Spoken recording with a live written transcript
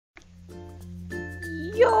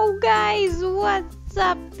Yo guys, what's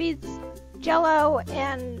up? It's Jello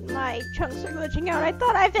and my chunks are glitching out. I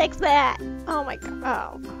thought I fixed that. Oh my god.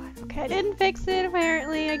 Oh god. Okay, I didn't fix it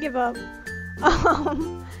apparently. I give up.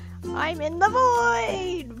 I'm in the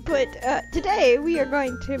void. But today we are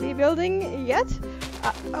going to be building yet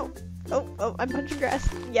I'm punching grass.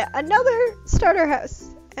 Yeah, another starter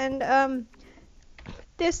house. And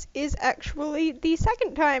this is actually the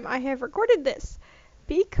second time I have recorded this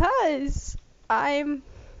because I'm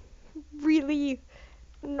really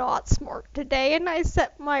not smart today and I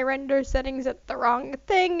set my render settings at the wrong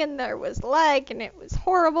thing and there was lag and it was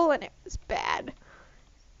horrible and it was bad.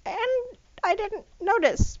 And I didn't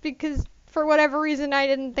notice because for whatever reason I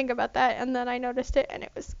didn't think about that, and then I noticed it and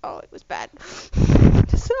it was bad.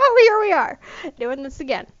 So here we are doing this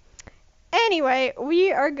again. Anyway,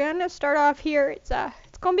 we are gonna start off here. It's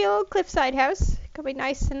gonna be a little cliffside house. It's gonna be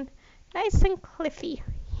nice and cliffy.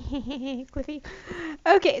 Cliffy.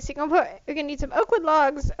 Okay, so we're gonna need some oak wood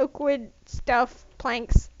logs, oak wood stuff,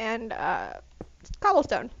 planks, and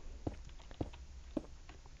cobblestone.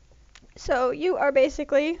 So you are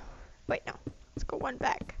basically, wait no, let's go one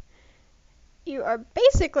back. You are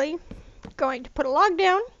basically going to put a log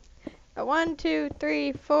down, a 1, 2,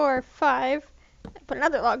 3, 4, 5, put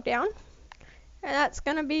another log down, and that's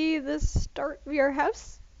gonna be the start of your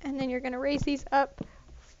house. And then you're gonna raise these up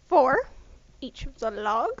 4. Each of the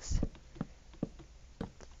logs.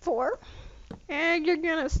 4. And you're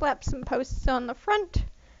gonna slap some posts on the front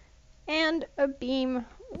and a beam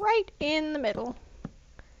right in the middle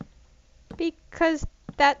because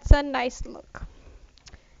that's a nice look.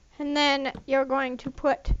 And then you're going to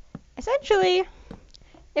put, essentially,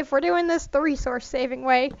 if we're doing this the resource saving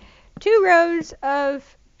way, 2 rows of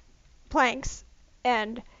planks,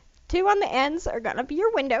 and 2 on the ends are gonna be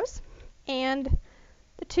your windows, and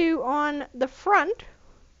the 2 on the front,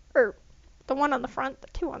 or the 1 on the front, the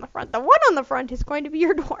 2 on the front, the 1 on the front is going to be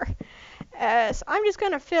your door. So I'm just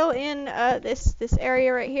going to fill in this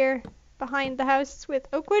area right here behind the house with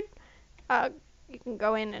oak wood. You can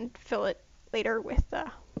go in and fill it later with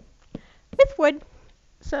wood.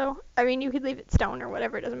 So, I mean, you could leave it stone or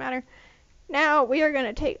whatever, it doesn't matter. Now we are going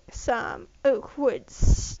to take some oak wood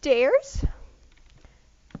stairs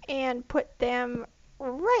and put them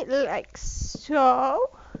right like so.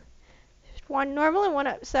 Just one normal and one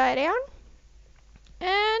upside down.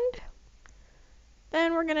 And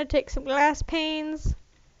then we're going to take some glass panes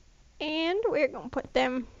and we're going to put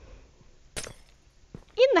them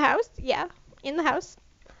in the house. Yeah, in the house.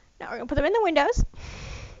 Now we're going to put them in the windows.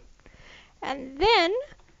 And then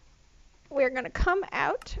we're going to come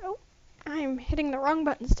out. Oh, I'm hitting the wrong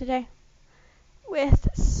buttons today. With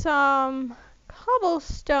some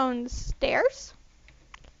cobblestone stairs.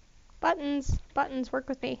 Buttons work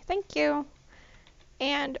with me. Thank you.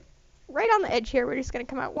 And right on the edge here, we're just going to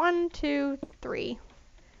come out 1, 2, 3.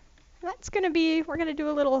 That's going to be, we're going to do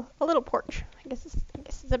a little porch. I guess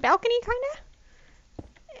it's a balcony, kind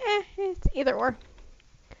of? It's either or.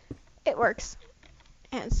 It works.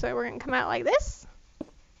 And so we're going to come out like this.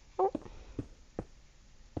 Oh.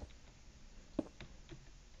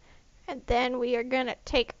 And then we are going to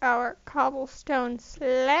take our cobblestone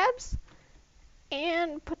slabs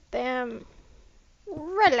and put them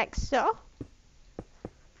right like so.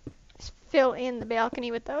 Just fill in the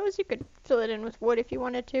balcony with those. You could fill it in with wood if you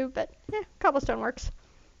wanted to, but cobblestone works.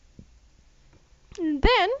 And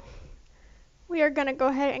then we are going to go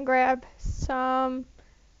ahead and grab some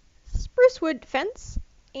spruce wood fence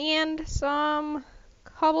and some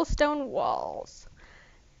cobblestone walls.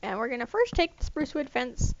 And we're going to first take the spruce wood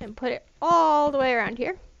fence and put it all the way around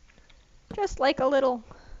here. Just like a little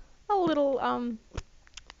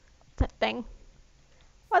that thing.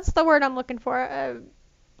 What's the word I'm looking for?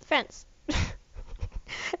 Fence.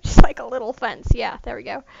 Just like a little fence. Yeah, there we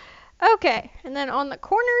go. Okay, and then on the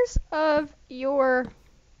corners of your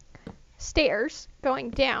stairs going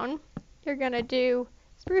down, you're going to do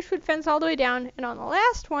spruce wood fence all the way down, and on the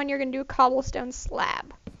last one, you're going to do a cobblestone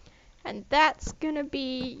slab. And that's going to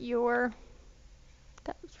be your,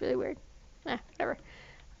 that was really weird. Whatever.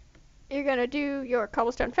 You're going to do your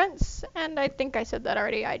cobblestone fence, and I think I said that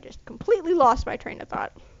already. I just completely lost my train of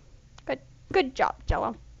thought. Good job,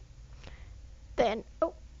 Jello. Then,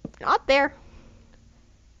 oh, not there.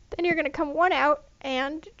 Then you're going to come one out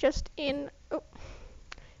and just in,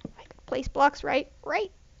 place blocks right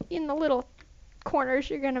in the little corners.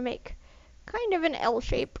 You're going to make kind of an L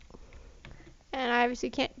shape. And I obviously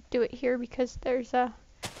can't do it here because there's a,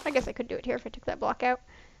 I guess I could do it here if I took that block out.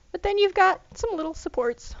 But then you've got some little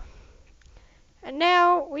supports. And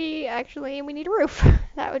now we need a roof.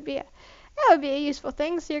 That would be that would be a useful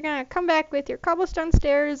thing. So you're gonna come back with your cobblestone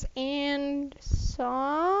stairs and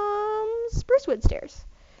some spruce wood stairs.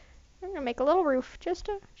 I'm gonna make a little roof, just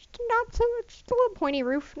a little pointy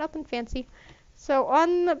roof, nothing fancy. So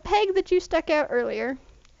on the peg that you stuck out earlier,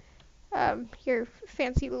 your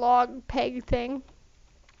fancy log peg thing,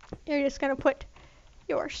 you're just gonna put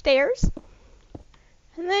your stairs,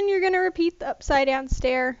 and then you're gonna repeat the upside down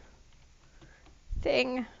stair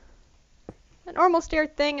thing, the normal stair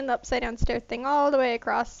thing and the upside down stair thing all the way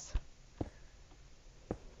across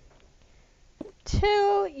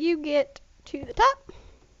till you get to the top.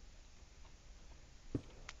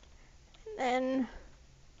 And then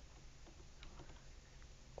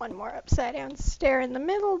one more upside down stair in the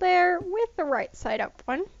middle there with the right side up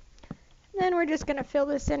one. And then we're just going to fill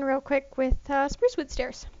this in real quick with spruce wood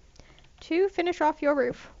stairs to finish off your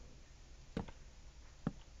roof.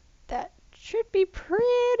 That should be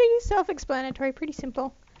pretty self-explanatory, pretty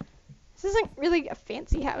simple. This isn't really a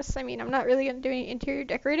fancy house. I mean, I'm not really going to do any interior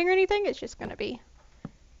decorating or anything. It's just going to be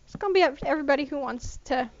up to everybody who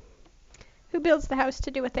builds the house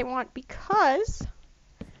to do what they want, because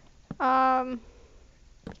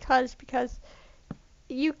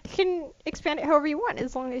you can expand it however you want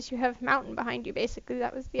as long as you have mountain behind you. Basically,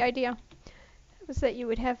 that was the idea. It was that you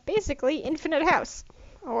would have basically infinite house,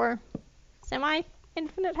 or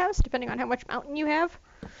semi-infinite house, depending on how much mountain you have.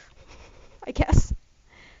 I guess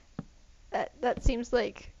that seems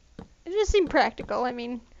like it just seemed practical. I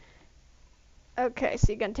mean, okay,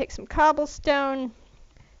 so you're gonna take some cobblestone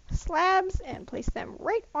slabs and place them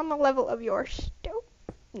right on the level of your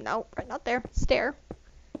no, right, not there, stair.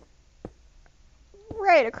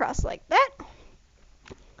 Right across like that.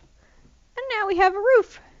 And now we have a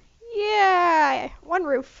roof. Yeah, one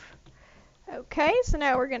roof. Okay, so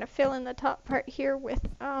now we're gonna fill in the top part here with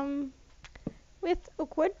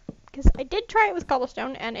oak wood, because I did try it with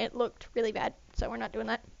cobblestone and it looked really bad, so we're not doing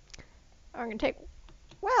that. We're gonna take,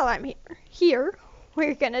 while I'm here,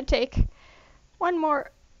 we're gonna take one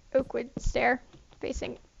more oak wood stair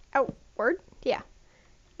facing outward, yeah,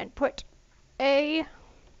 and put a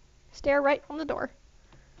stair right on the door.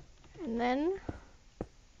 And then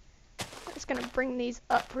I'm just gonna bring these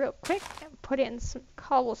up real quick and put in some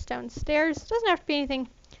cobblestone stairs. It doesn't have to be anything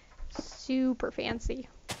super fancy.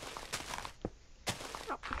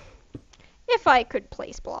 Oh. If I could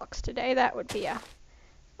place blocks today, that would be a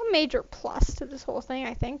major plus to this whole thing,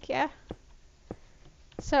 I think, yeah.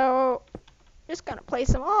 So, just gonna place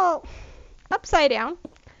them all upside down,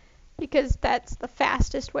 because that's the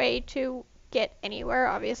fastest way to get anywhere,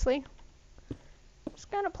 obviously. Just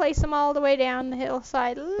gonna place them all the way down the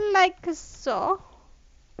hillside like so.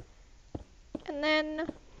 And then,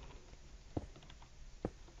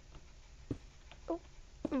 oh,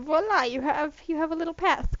 voila, you have a little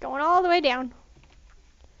path going all the way down.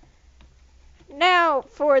 Now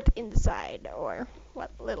for the inside, or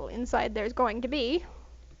what little inside there's going to be.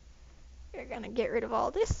 We're gonna get rid of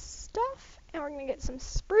all this stuff, and we're gonna get some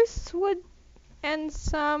spruce wood and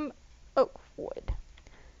some oak wood.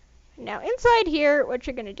 Now inside here, what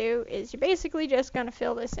you're gonna do is you're basically just gonna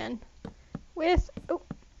fill this in with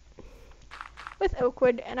oak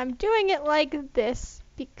wood, and I'm doing it like this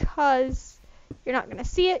because you're not gonna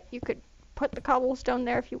see it. You could put the cobblestone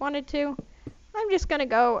there if you wanted to. I'm just gonna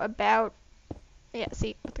go about, yeah,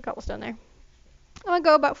 see, put the cobblestone there. I'm gonna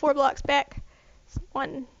go about 4 blocks back. So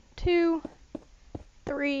 1, 2,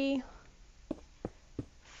 3,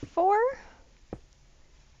 4,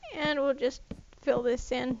 and we'll just fill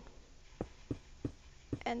this in,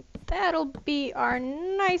 and that'll be our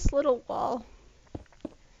nice little wall.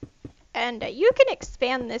 And you can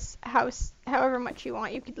expand this house however much you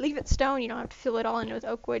want. You could leave it stone, you don't have to fill it all in with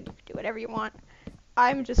oak wood, you can do whatever you want.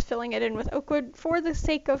 I'm just filling it in with oak wood for the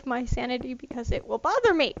sake of my sanity, because it will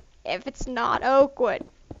bother me if it's not oak wood.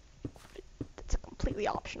 It's a completely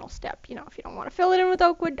optional step, you know. If you don't want to fill it in with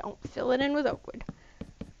oak wood, don't fill it in with oak wood.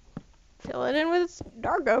 Fill it in with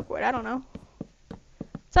dark oak wood, I don't know.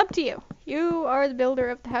 It's up to you. You are the builder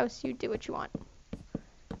of the house, you do what you want.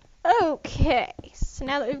 Okay, so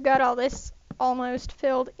now that we've got all this almost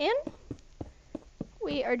filled in,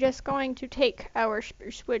 we are just going to take our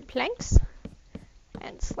spruce wood planks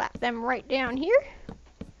and slap them right down here,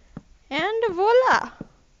 and voila,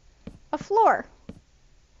 a floor.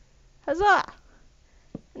 Huzzah!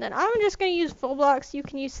 And then I'm just going to use full blocks. You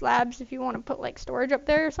can use slabs if you want to put like storage up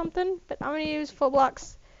there or something, but I'm going to use full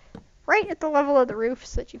blocks right at the level of the roof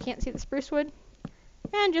so that you can't see the spruce wood,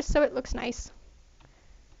 and just so it looks nice.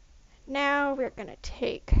 Now we're going to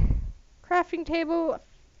take crafting table, a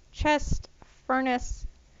chest, a furnace,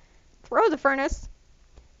 throw the furnace,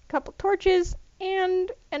 a couple torches,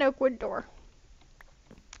 and an oak wood door.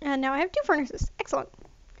 And now I have 2 furnaces. Excellent.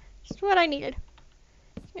 Just what I needed.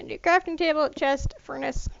 I'm going to do crafting table, chest,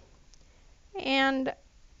 furnace, and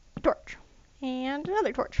torch. And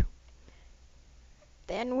another torch.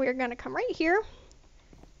 Then we're going to come right here.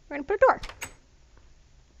 We're going to put a door.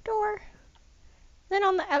 Door. Then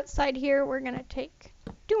on the outside here, we're going to take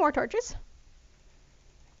 2 more torches.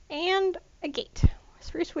 And a gate. A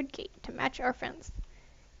spruce wood gate to match our fence.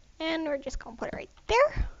 And we're just going to put it right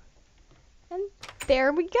there. And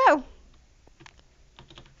there we go.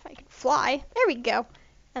 If I can fly. There we go.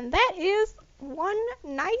 And that is one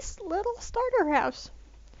nice little starter house.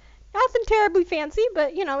 Nothing terribly fancy,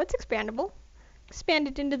 but you know, it's expandable. Expand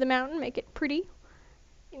it into the mountain, make it pretty,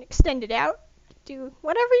 and extend it out. Do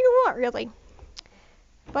whatever you want, really.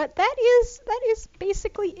 But that is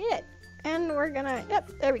basically it. And we're gonna,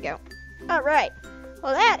 yep, there we go. Alright.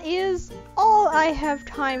 Well, that is all I have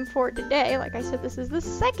time for today. Like I said, this is the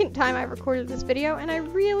 2nd time I've recorded this video, and I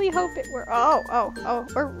really hope it were, oh,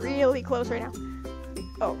 we're really close right now.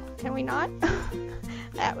 Oh, can we not?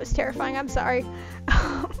 That was terrifying, I'm sorry.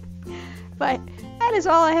 But that is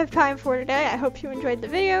all I have time for today. I hope you enjoyed the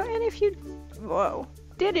video, and if you,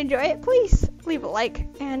 did enjoy it, please leave a like,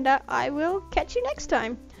 and I will catch you next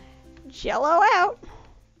time. Jello out!